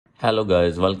Hello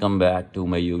guys, welcome back to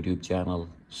my YouTube channel.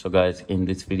 So guys, in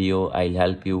this video I'll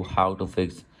help you how to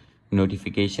fix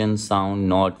notification sound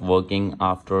not working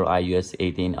after iOS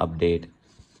 18 update.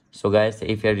 So guys,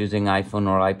 if you're using iPhone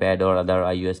or iPad or other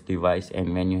iOS device,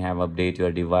 and when you have update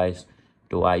your device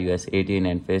to iOS 18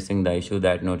 and facing the issue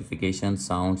that notification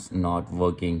sounds not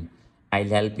working,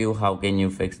 I'll help you how can you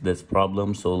fix this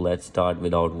problem. So let's start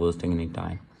without wasting any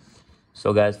time.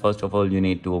 So guys, first of all, you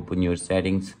need to open your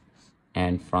settings,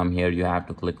 and from here you have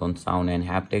to click on sound and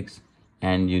haptics,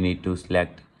 and you need to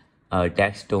select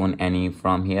text tone any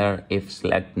from here. If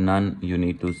select none, you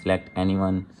need to select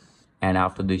anyone, and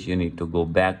after this you need to go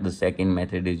back. The second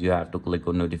method is you have to click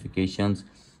on notifications,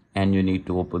 and you need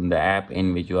to open the app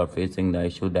in which you are facing the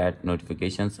issue that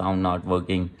notification sound not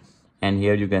working, and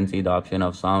here you can see the option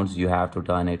of sounds. You have to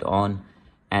turn it on,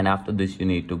 and after this you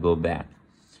need to go back.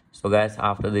 So guys,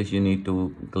 after this you need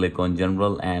to click on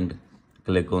general and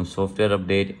click on software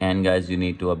update, and guys, you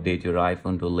need to update your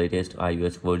iPhone to latest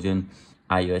iOS version,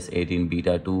 iOS 18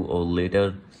 beta 2 or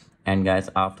later. And guys,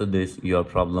 after this your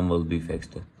problem will be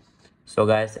fixed. So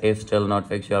guys, if still not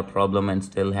fix your problem and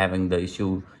still having the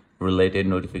issue related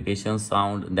notification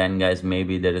sound, then guys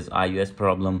maybe there is iOS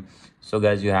problem. So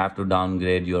guys, you have to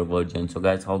downgrade your version. So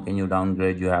guys, how can you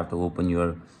downgrade? You have to open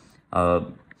your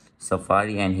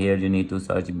Safari, and here you need to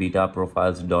search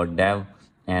betaprofiles.dev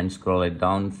and scroll it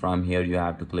down. From here you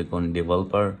have to click on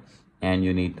developer, and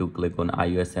you need to click on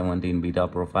iOS 17 beta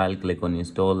profile, click on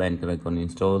install and click on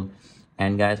install.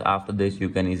 And guys, after this you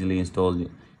can easily install.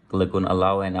 Click on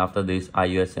allow, and after this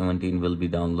iOS 17 will be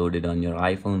downloaded on your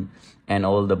iPhone and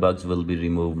all the bugs will be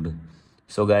removed.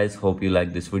 So guys, hope you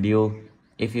like this video.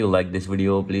 If you like this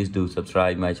video, please do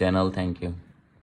subscribe my channel. Thank you.